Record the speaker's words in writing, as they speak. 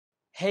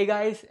Hey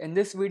guys, in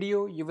this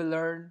video you will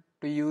learn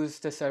to use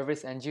the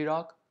service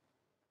Ngrok.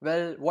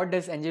 Well, what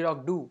does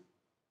Ngrok do?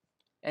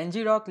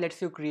 Ngrok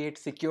lets you create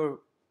secure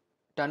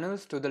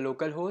tunnels to the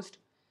local host,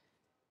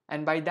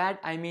 and by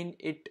that I mean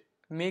it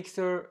makes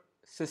your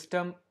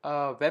system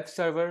a web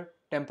server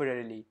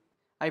temporarily.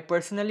 I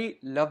personally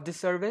love this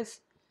service,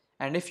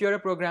 and if you're a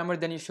programmer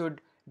then you should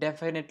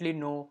definitely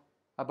know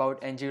about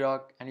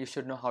Ngrok and you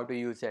should know how to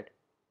use it.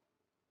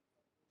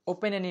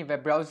 Open any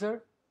web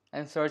browser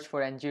and search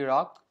for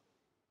Ngrok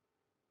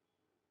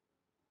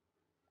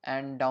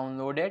and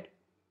download it.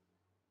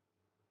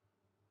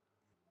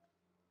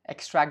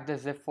 Extract the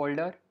zip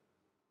folder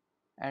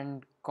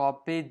and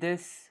copy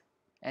this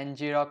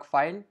ngrok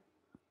file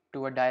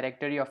to a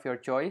directory of your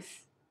choice.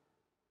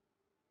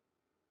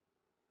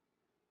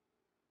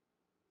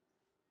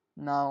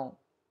 Now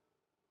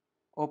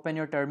open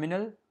your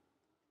terminal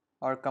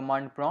or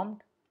command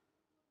prompt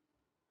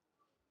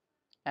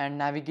and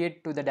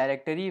navigate to the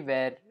directory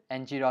where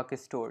ngrok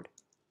is stored.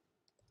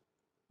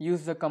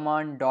 Use the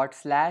command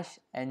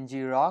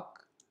 /ngrok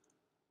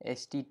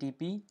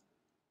http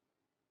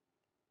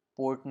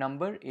port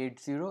number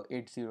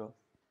 8080.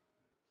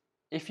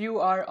 If you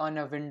are on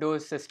a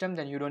Windows system,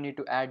 then you don't need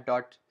to add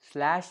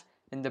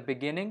 / in the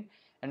beginning,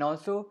 and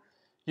also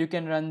you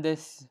can run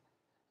this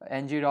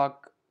Ngrok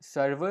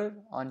server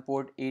on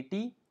port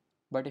 80,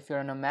 but if you're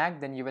on a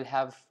Mac then you will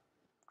have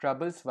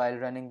troubles while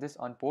running this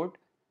on port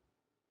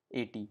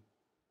 80.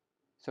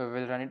 So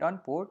we will run it on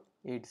port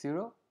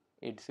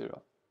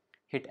 8080.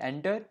 Hit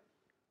enter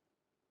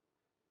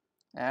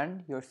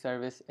and your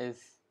service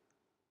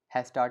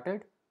has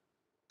started.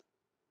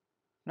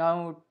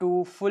 Now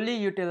to fully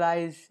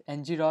utilize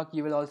Ngrok,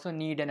 you will also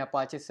need an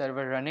Apache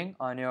server running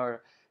on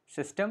your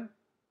system.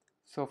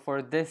 So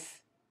for this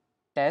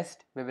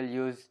test, we will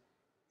use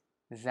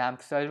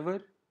XAMPP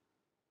server.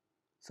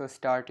 So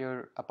start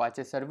your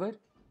Apache server.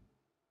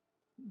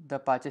 The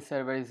Apache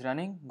server is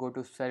running. Go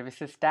to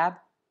Services tab,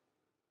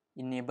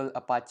 enable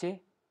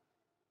Apache.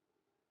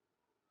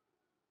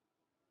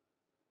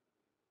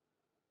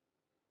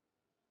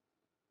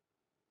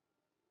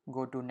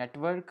 Go to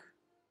Network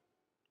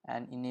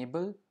and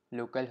enable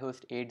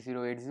localhost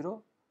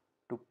 8080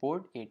 to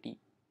port 80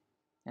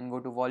 and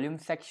go to volume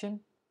section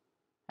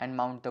and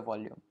mount the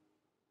volume.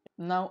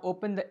 Now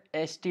open the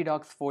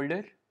htdocs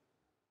folder,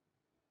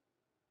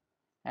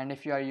 and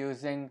if you are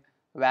using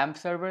WAMP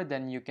server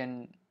then you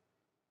can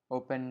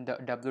open the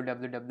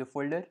www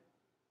folder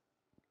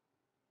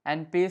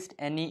and paste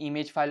any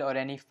image file or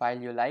any file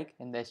you like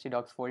in the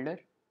htdocs folder.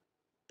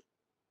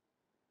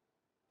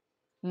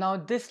 Now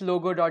this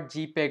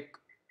logo.jpg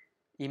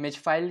image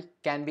file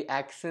can be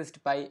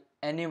accessed by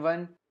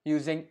anyone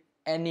using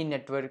any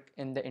network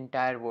in the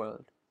entire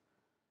world.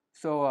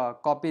 So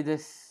copy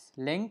this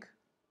link,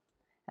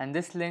 and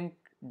this link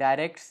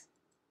directs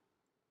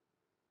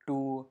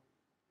to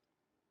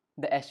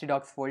the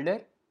htdocs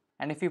folder,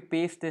 and if you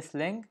paste this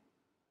link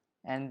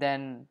and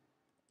then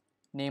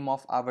name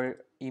of our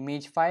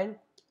image file,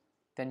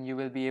 then you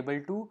will be able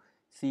to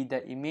see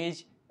the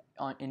image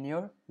in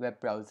your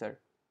web browser.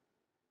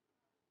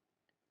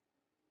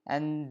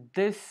 And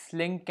this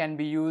link can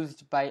be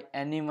used by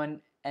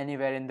anyone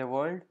anywhere in the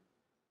world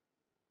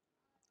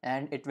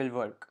and it will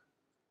work.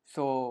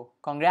 So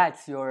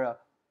congrats, your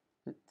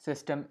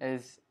system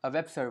is a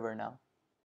web server now.